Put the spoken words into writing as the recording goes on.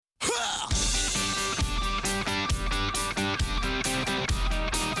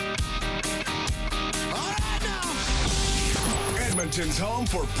Edmonton's home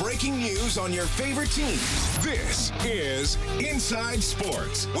for breaking news on your favorite teams. This is Inside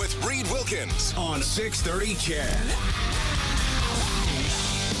Sports with Reed Wilkins on 630 CHED.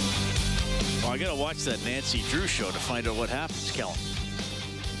 Well, I got to watch that Nancy Drew show to find out what happens, Kellen.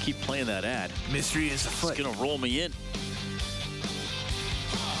 Keep playing that ad. Mystery is afoot. It's going to roll me in.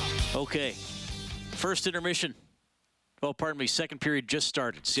 Okay. First intermission. Oh, pardon me. Second period just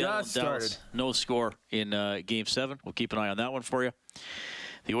started. Seattle and Dallas, no score in Game 7. We'll keep an eye on that one for you.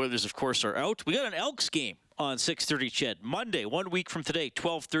 The Oilers, of course, are out. We got an Elks game on 6:30 CHED. Monday, 1 week from today,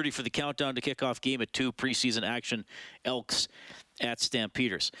 12:30 for the countdown to kickoff game at 2. Preseason action, Elks at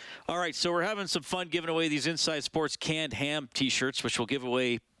Stampeders. All right, so we're having some fun giving away these Inside Sports Canned Ham T-shirts, which we'll give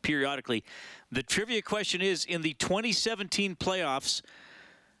away periodically. The trivia question is, in the 2017 playoffs,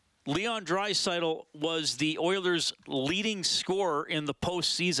 Leon Draisaitl was the Oilers' leading scorer in the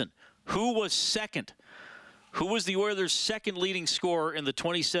postseason. Who was second? Who was the Oilers' second leading scorer in the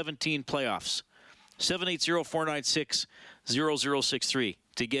 2017 playoffs? 780-496-0063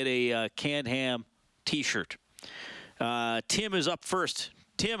 to get a Canned Ham T-shirt. Tim is up first.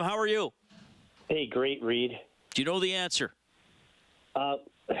 Tim, how are you? Hey, great, Reed. Do you know the answer?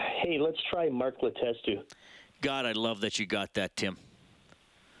 Hey, let's try Mark Letestu. God, I love that you got that, Tim.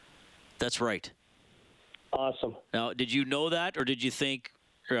 That's right. Awesome. Now, did you know that, or did you think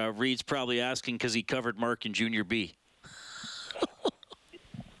Reed's probably asking because he covered Mark in Junior B?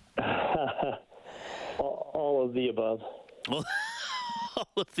 All of the above. Well, all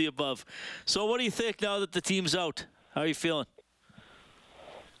of the above. So what do you think now that the team's out? How are you feeling?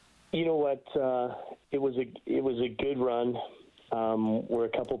 You know what? It was a good run. We're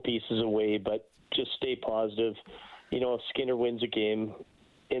a couple pieces away, but just stay positive. You know, if Skinner wins a game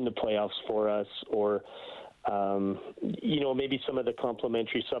in the playoffs for us, or maybe some of the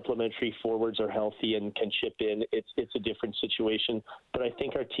supplementary forwards are healthy and can chip in, it's a different situation. But I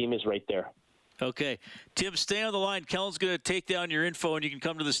think our team is right there. Okay. Tim, stay on the line. Kellen's going to take down your info, and you can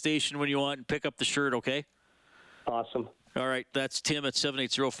come to the station when you want and pick up the shirt, okay? Awesome. All right. That's Tim at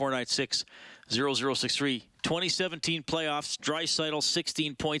 780-496-0063. 2017 playoffs, Draisaitl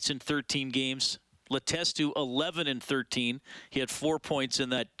 16 points in 13 games. Letestu 11 in 13. He had 4 points in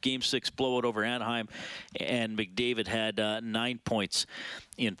that Game 6 blowout over Anaheim, and McDavid had 9 points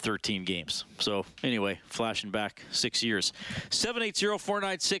in 13 games. So anyway, flashing back 6 years.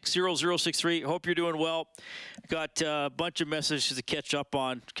 780-496-0063. Hope you're doing well. Got a bunch of messages to catch up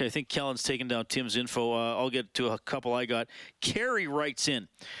on. I think Kellen's taking down Tim's info. I'll get to a couple I got. Carrie writes in.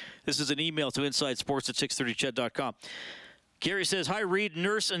 This is an email to insidesports@630ched.com. Gary says, hi, Reed.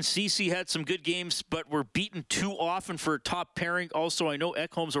 Nurse and Ceci had some good games, but were beaten too often for a top pairing. Also, I know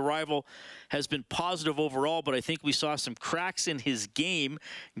Ekholm's arrival has been positive overall, but I think we saw some cracks in his game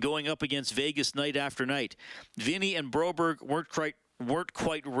going up against Vegas night after night. Vinny and Broberg weren't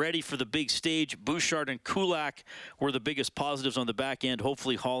quite ready for the big stage. Bouchard and Kulak were the biggest positives on the back end.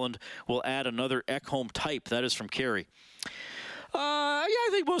 Hopefully Holland will add another Ekholm type. That is from Carey. I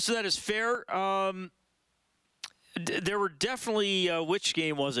think most of that is fair. There were definitely, which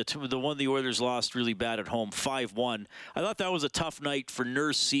game was it? The one the Oilers lost really bad at home, 5-1. I thought that was a tough night for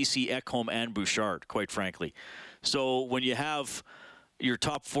Nurse, Ceci, Ekholm, and Bouchard, quite frankly. So when you have your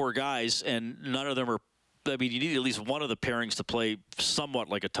top four guys and none of them are, I mean, you need at least one of the pairings to play somewhat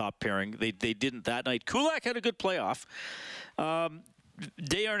like a top pairing. They didn't that night. Kulak had a good playoff.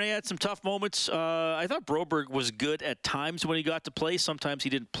 Desharnais had some tough moments. I thought Broberg was good at times when he got to play. Sometimes he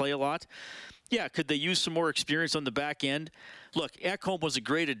didn't play a lot. Yeah, could they use some more experience on the back end? Look, Ekholm was a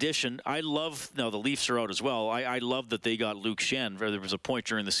great addition. The Leafs are out as well. I love that they got Luke Schenn. There was a point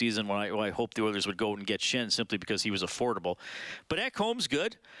during the season when I hoped the Oilers would go and get Schenn simply because he was affordable. But Ekholm's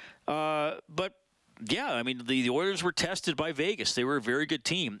good. But, yeah, I mean, the Oilers were tested by Vegas. They were a very good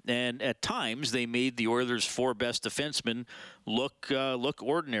team. And at times, they made the Oilers' four best defensemen look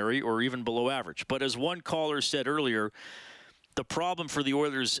ordinary or even below average. But as one caller said earlier, the problem for the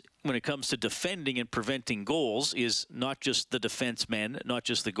Oilers when it comes to defending and preventing goals is not just the defensemen, not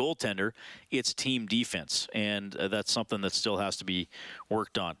just the goaltender, it's team defense. And that's something that still has to be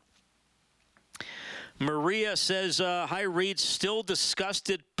worked on. Maria says, hi, Reed. Still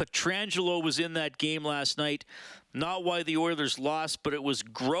disgusted Pietrangelo was in that game last night. Not why the Oilers lost, but it was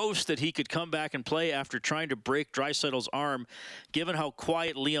gross that he could come back and play after trying to break Draisaitl's arm. Given how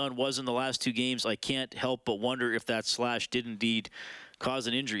quiet Leon was in the last two games, I can't help but wonder if that slash did indeed cause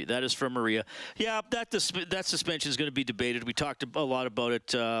an injury. That is from Maria. Yeah, that suspension is going to be debated. We talked a lot about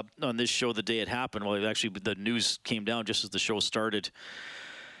it on this show the day it happened. Well, actually, the news came down just as the show started.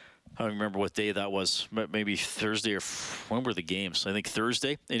 I don't remember what day that was. Maybe Thursday or when were the games? I think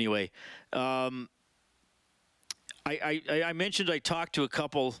Thursday. Anyway, I mentioned I talked to a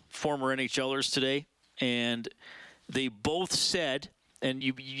couple former NHLers today, and they both said, and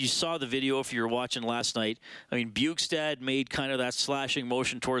you saw the video if you were watching last night. I mean, Bukestad made kind of that slashing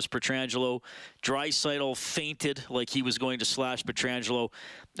motion towards Pietrangelo. Draisaitl fainted like he was going to slash Pietrangelo.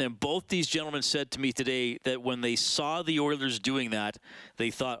 And both these gentlemen said to me today that when they saw the Oilers doing that, they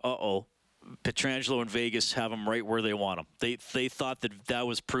thought, uh-oh, Pietrangelo and Vegas have them right where they want them. They thought that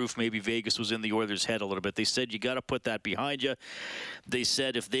was proof maybe Vegas was in the Oilers' head a little bit. They said, you got to put that behind you. They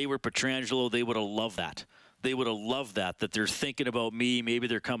said if they were Pietrangelo, they would have loved that. They would have loved that they're thinking about me. Maybe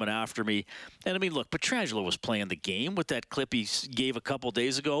they're coming after me. And, I mean, look, Pietrangelo was playing the game with that clip he gave a couple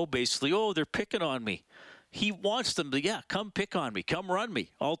days ago. Basically, oh, they're picking on me. He wants them to, come pick on me. Come run me.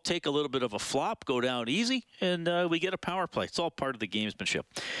 I'll take a little bit of a flop, go down easy, and we get a power play. It's all part of the gamesmanship.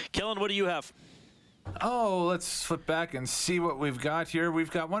 Kellen, what do you have? Oh, let's flip back and see what we've got here.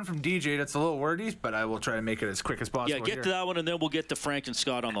 We've got one from DJ that's a little wordy, but I will try to make it as quick as possible. Yeah, get to that one, and then we'll get to Frank and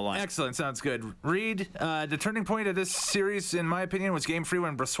Scott on the line. Excellent. Sounds good. Reed, the turning point of this series, in my opinion, was Game 3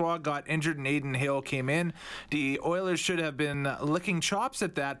 when Brossoit got injured and Aiden Hill came in. The Oilers should have been licking chops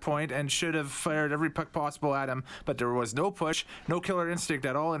at that point and should have fired every puck possible at him, but there was no push, no killer instinct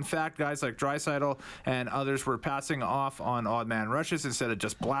at all. In fact, guys like Draisaitl and others were passing off on odd man rushes instead of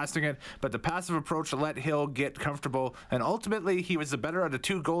just blasting it, but the passive approach let Hill get comfortable, and ultimately he was the better of the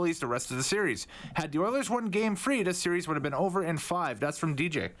two goalies the rest of the series. Had the Oilers won Game 3, this series would have been over in 5. That's from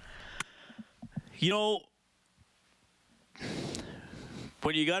DJ. You know,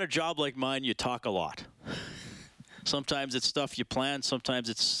 when you got a job like mine, you talk a lot. Sometimes it's stuff you plan, sometimes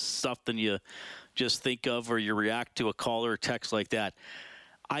it's stuff that you just think of or you react to a call or a text like that.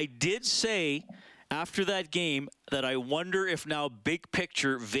 I did say after that game that I wonder if now, big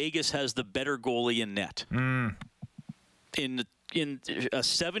picture, Vegas has the better goalie in net. In a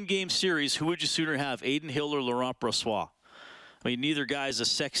 7-game series, who would you sooner have, Aiden Hill or Laurent Brossoit? I mean, neither guy's a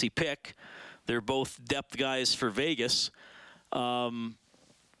sexy pick. They're both depth guys for Vegas. I mean,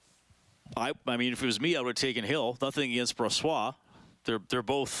 if it was me, I would have taken Hill. Nothing against Brossoit. They're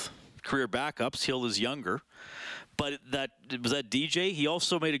both career backups. Hill is younger. But was that DJ? He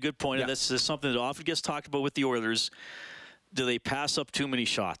also made a good point, and that's something that often gets talked about with the Oilers. Do they pass up too many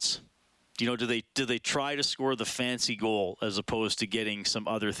shots? You know, do they try to score the fancy goal as opposed to getting some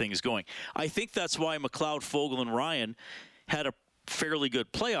other things going? I think that's why McLeod, Fogle, and Ryan had a fairly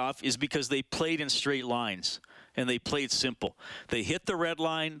good playoff, is because they played in straight lines and they played simple. They hit the red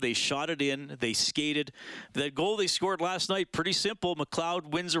line, they shot it in, they skated. That goal they scored last night, pretty simple. McLeod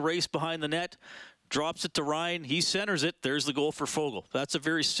wins a race behind the net, drops it to Ryan, he centers it, there's the goal for Fogle. That's a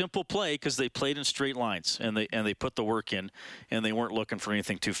very simple play because they played in straight lines and they put the work in, and they weren't looking for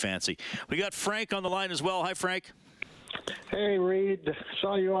anything too fancy. We got Frank on the line as well. Hi, Frank. Hey, Reed.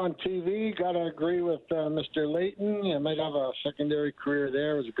 Saw you on TV. Got to agree with Mr. Layton. You might have a secondary career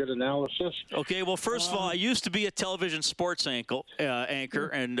there. It was a good analysis. Okay, well, first of all, I used to be a television sports anchor,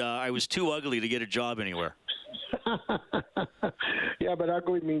 and I was too ugly to get a job anywhere. Yeah, but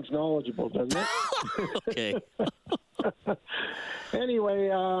ugly means knowledgeable, doesn't it? Okay. Anyway,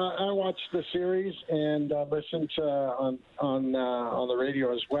 I watched the series and listened to on the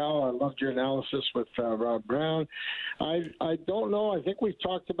radio as well. I loved your analysis with Rob Brown. I don't know. I think we've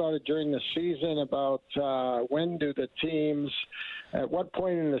talked about it during the season about when do the teams, at what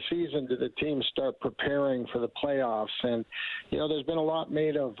point in the season do the teams start preparing for the playoffs? And there's been a lot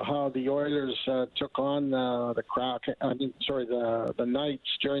made of how the Oilers took on the Knights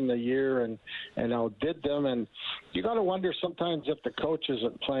during the year and outdid them. And you got to wonder sometimes if the coach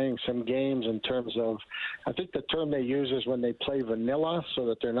isn't playing some games in terms of, I think the term they use is when they play vanilla, so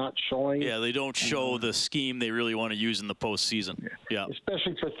that they're not showing. Yeah, they don't show the scheme they really want to use in the postseason. Yeah.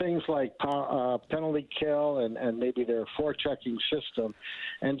 Especially for things like penalty kill and maybe their forechecking system.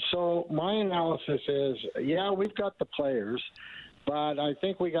 And so my analysis is, we've got the players, but I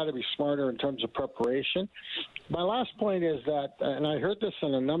think we got to be smarter in terms of preparation. My last point is that, and I heard this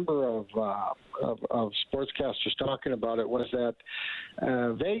in a number of sportscasters talking about it, was that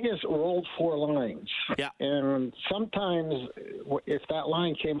Vegas rolled 4 lines. Yeah. And sometimes if that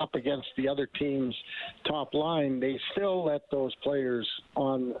line came up against the other team's top line, they still let those players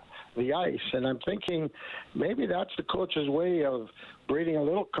on the ice. And I'm thinking maybe that's the coach's way of breeding a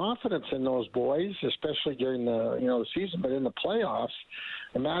little confidence in those boys, especially during the season, but in the playoffs.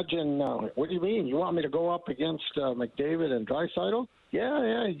 Imagine, what do you mean? You want me to go up against McDavid and Draisaitl?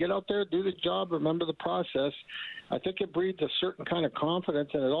 Yeah, you get out there, do the job, remember the process. I think it breeds a certain kind of confidence,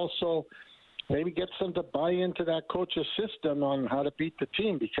 and it also maybe gets them to buy into that coach's system on how to beat the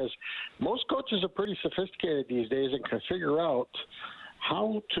team, because most coaches are pretty sophisticated these days and can figure out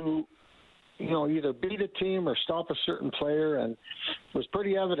how to either beat a team or stop a certain player, and it was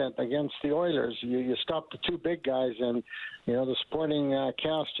pretty evident against the Oilers. You stopped the two big guys, and the supporting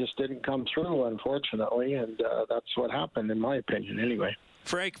cast just didn't come through, unfortunately, and that's what happened, in my opinion, anyway.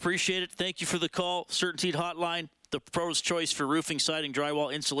 Frank, appreciate it. Thank you for the call. CertainTeed Hotline, the pro's choice for roofing, siding,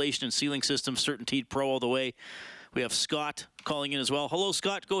 drywall, insulation, and ceiling systems. CertainTeed Pro all the way. We have Scott calling in as well. Hello,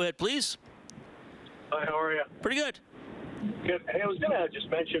 Scott. Go ahead, please. Hi, how are you? Pretty good. Good. Hey, I was going to just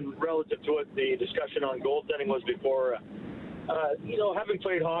mention, relative to what the discussion on goaltending was before, having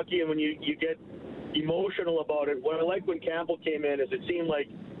played hockey and when you get emotional about it, what I like when Campbell came in is it seemed like,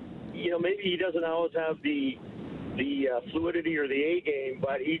 maybe he doesn't always have the fluidity or the A game,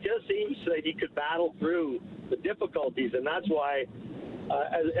 but he just seems that he could battle through the difficulties, and that's why,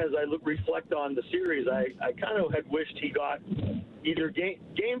 as I reflect on the series, I kind of had wished he got either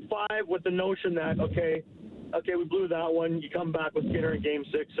game 5 with the notion that, okay, we blew that one. You come back with Skinner in Game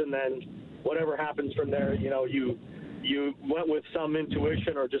 6, and then whatever happens from there, you went with some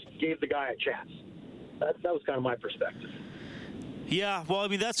intuition or just gave the guy a chance. That was kind of my perspective. Yeah, well, I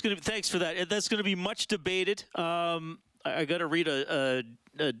mean, thanks for that. That's going to be much debated. I got to read a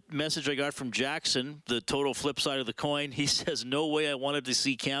message I got from Jackson, the total flip side of the coin. He says, no way I wanted to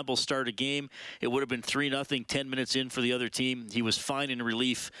see Campbell start a game. It would have been 3-0, 10 minutes in for the other team. He was fine in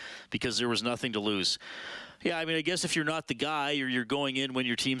relief because there was nothing to lose. Yeah, I mean, I guess if you're not the guy or you're going in when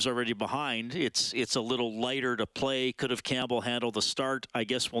your team's already behind, it's a little lighter to play. Could have Campbell handled the start? I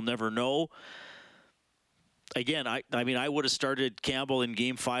guess we'll never know. Again, I mean, I would have started Campbell in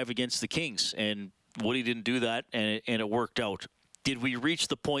Game 5 against the Kings, and Woody didn't do that, and it worked out. Did we reach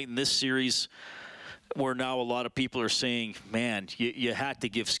the point in this series where now a lot of people are saying, man, you had to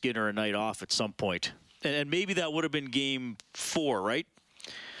give Skinner a night off at some point? And maybe that would have been Game 4, right?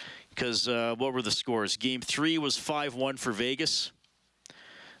 Because what were the scores? Game 3 was 5-1 for Vegas.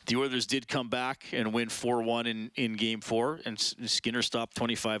 The Oilers did come back and win 4-1 in Game 4, and Skinner stopped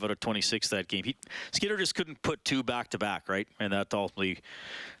 25 out of 26 that game. Skinner just couldn't put two back-to-back, right? And that ultimately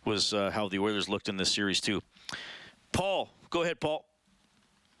was how the Oilers looked in this series, too. Paul, go ahead, Paul.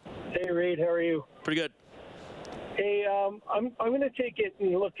 Hey, Reid, how are you? Pretty good. Hey, I'm going to take it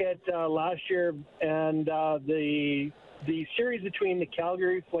and look at last year and the series between the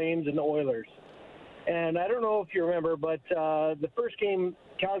Calgary Flames and the Oilers. And I don't know if you remember, but the first game,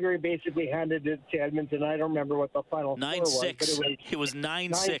 Calgary basically handed it to Edmonton. I don't remember what the final score was. 9-6. It was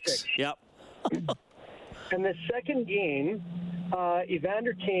 9-6. Yep. And the second game,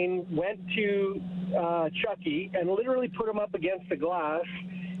 Evander Kane went to Chucky and literally put him up against the glass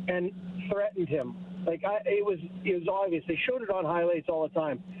and threatened him. It was obvious. They showed it on highlights all the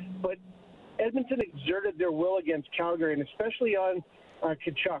time. But Edmonton exerted their will against Calgary, and especially on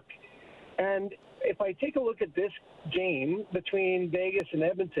Tkachuk. And if I take a look at this game between Vegas and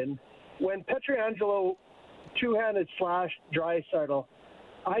Edmonton, when Pietrangelo two-handed slashed Draisaitl,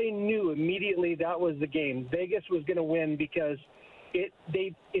 I knew immediately that was the game. Vegas was going to win because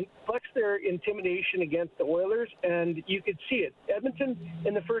they flexed their intimidation against the Oilers, and you could see it. Edmonton,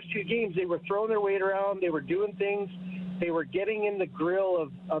 in the first two games, they were throwing their weight around. They were doing things. They were getting in the grill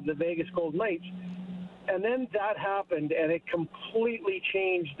of the Vegas Golden Knights. And then that happened, and it completely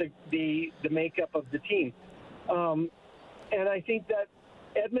changed the makeup of the team. And I think that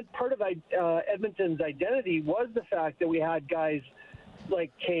part of Edmonton's identity was the fact that we had guys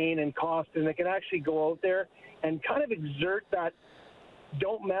like Kane and Costin that can actually go out there and kind of exert that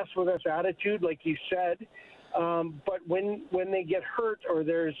don't mess with us attitude, like you said. But when they get hurt or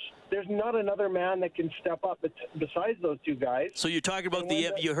there's not another man that can step up besides those two guys. So you're talking about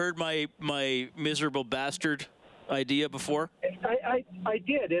you heard my miserable bastard idea before? I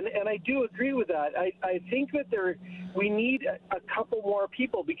did, and I do agree with that. I think that we need a couple more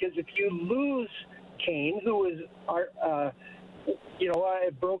people, because if you lose Kane, who is our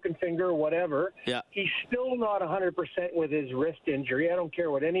a broken finger or whatever, yeah, he's still not 100% with his wrist injury. I don't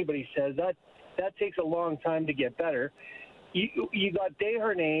care what anybody says. That takes a long time to get better. You got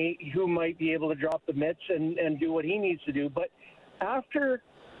Desharnais, who might be able to drop the mitts and do what he needs to do. But after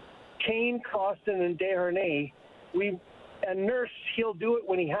Kane, Costin, and Desharnais, and Nurse, he'll do it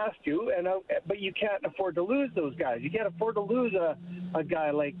when he has to. But you can't afford to lose those guys. You can't afford to lose a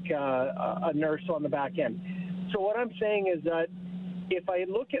guy like a Nurse on the back end. So what I'm saying is that if I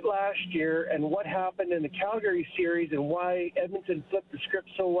look at last year and what happened in the Calgary series and why Edmonton flipped the script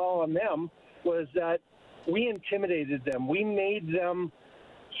so well on them, was that we intimidated them. We made them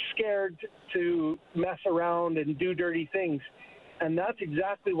scared to mess around and do dirty things. And that's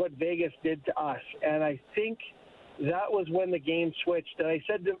exactly what Vegas did to us. And I think that was when the game switched. And I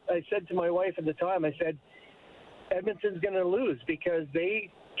said to my wife at the time, I said, Edmonton's going to lose because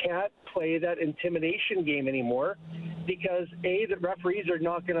they can't play that intimidation game anymore because, A, the referees are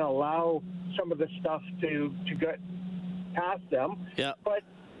not going to allow some of the stuff to get past them. Yeah. But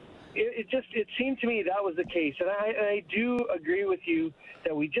it seemed to me that was the case. And I do agree with you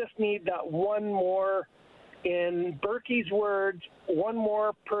that we just need that one more, in Berkey's words, one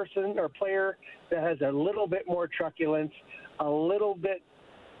more person or player that has a little bit more truculence, a little bit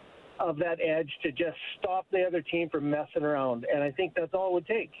of that edge to just stop the other team from messing around. And I think that's all it would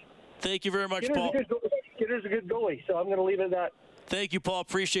take. Thank you very much, Paul. Skinner's a good goalie, so I'm going to leave it at that. Thank you, Paul.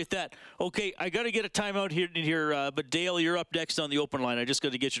 Appreciate that. Okay, I got to get a timeout here, but Dale, you're up next on the open line. I just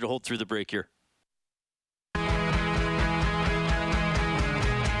got to get you to hold through the break here.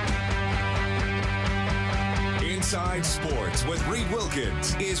 Inside Sports with Reed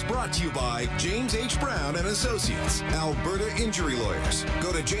Wilkins is brought to you by James H. Brown and Associates, Alberta Injury Lawyers.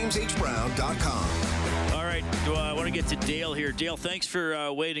 Go to jameshbrown.com. All right, I want to get to Dale here. Dale, thanks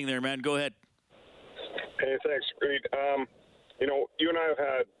for waiting there, man. Go ahead. Hey, thanks, Reed. You and I have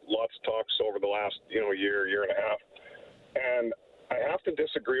had lots of talks over the last, year and a half, and I have to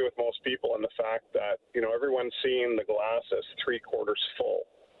disagree with most people on the fact that, everyone's seeing the glass as 3/4 full.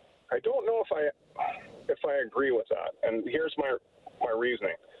 I don't know if I agree with that, and here's my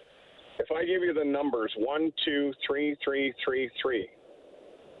reasoning. If I give you the numbers 1, 2, 3, 3, 3, 3,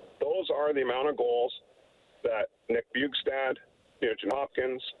 those are the amount of goals that Nick Bjugstad, Nugent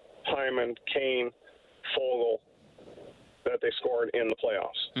Hopkins, Hyman, Kane, Fogle, that they scored in the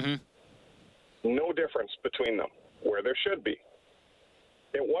playoffs. Mm-hmm. No difference between them, where there should be.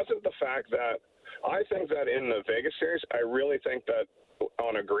 It wasn't the fact that I think that in the Vegas series, I really think that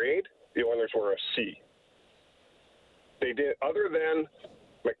on a grade, the Oilers were a C. They did, other than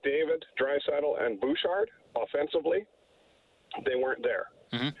McDavid, Draisaitl, and Bouchard, offensively, they weren't there.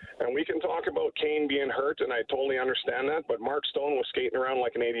 Mm-hmm. And we can talk about Kane being hurt, and I totally understand that, but Mark Stone was skating around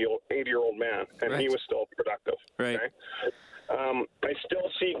like an 80-year-old man, and right. He was still productive. Right. Okay? I still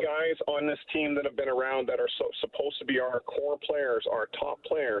see guys on this team that have been around that are supposed to be our core players, our top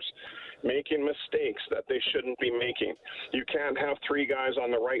players, making mistakes that they shouldn't be making. You can't have 3 guys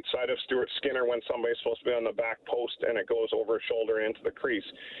on the right side of Stuart Skinner when somebody's supposed to be on the back post and it goes over his shoulder into the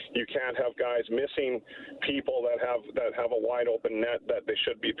crease. You can't have guys missing people that have a wide open net that they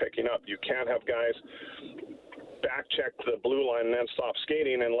should be picking up. You can't have guys back check the blue line and then stop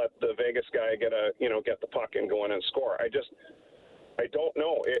skating and let the Vegas guy get the puck and go in and score. I don't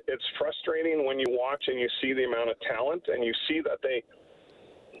know. It's frustrating when you watch and you see the amount of talent and you see that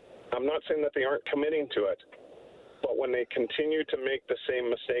I'm not saying that they aren't committing to it, but when they continue to make the same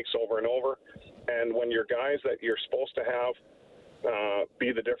mistakes over and over, and when your guys that you're supposed to have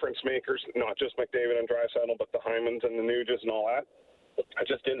be the difference makers, not just McDavid and Draisaitl, but the Hymans and the Nugents and all that, I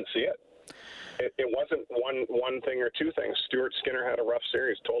just didn't see it. It wasn't one thing or two things. Stuart Skinner had a rough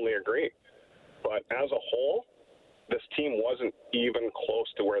series, totally agree. But as a whole, this team wasn't even close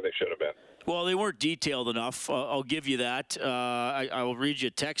to where they should have been. Well, they weren't detailed enough. I'll give you that. I will read you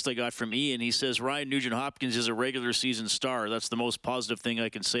a text I got from Ian. He says, Ryan Nugent-Hopkins is a regular season star. That's the most positive thing I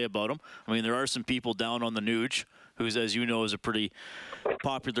can say about him. I mean, there are some people down on the Nuge, who's, as you know, is a pretty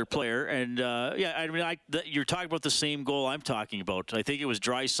popular player. And, you're talking about the same goal I'm talking about. I think it was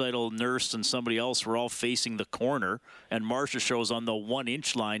Draisaitl, Nurse, and somebody else were all facing the corner, and Marcia shows on the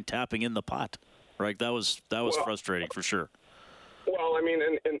 1-inch line tapping in the pot. Right? That was frustrating for sure. Well, I mean,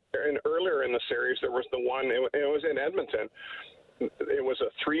 and earlier in the series, there was the one, it was in Edmonton. It was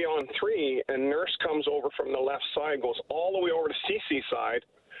a 3-on-3, and Nurse comes over from the left side, goes all the way over to CC side.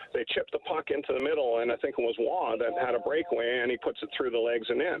 They chip the puck into the middle, and I think it was Waugh that had a breakaway, and he puts it through the legs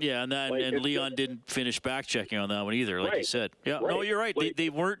and in. Yeah, and Leon didn't finish back checking on that one either, like you said. Yeah, right. No, you're right. They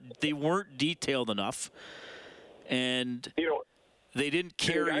weren't detailed enough, and they didn't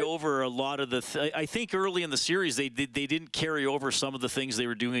carry over a lot of the. I think early in the series they didn't carry over some of the things they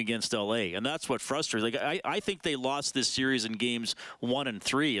were doing against LA, and that's what frustrates. Like I think they lost this series in games 1 and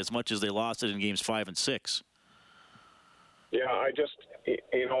 3 as much as they lost it in games 5 and 6. Yeah, I just they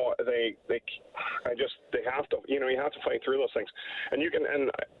have to you have to fight through those things, and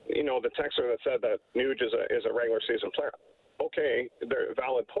the texter that said that Nuge is a regular season player. Okay, they're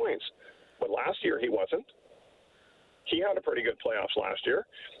valid points, but last year he wasn't. He had a pretty good playoffs last year.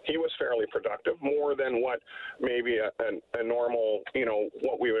 He was fairly productive, more than what maybe a normal,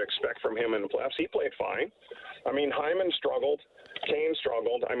 what we would expect from him in the playoffs. He played fine. I mean, Hyman struggled. Kane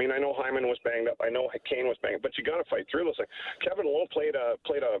struggled. I mean, I know Hyman was banged up. I know Kane was banged up, but you got to fight through those things. Kevin Lowe played a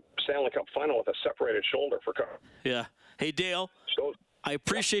Stanley Cup final with a separated shoulder for Carl. Yeah. Hey, Dale. I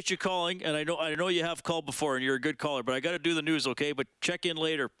appreciate you calling, and I know you have called before, and you're a good caller, but I got to do the news, okay? But check in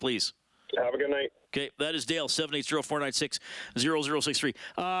later, please. Have a good night. Okay, that is Dale,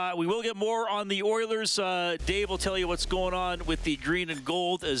 780-496-0063. We will get more on the Oilers. Dave will tell you what's going on with the green and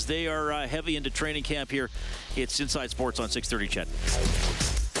gold as they are heavy into training camp here. It's Inside Sports on 630 CHED.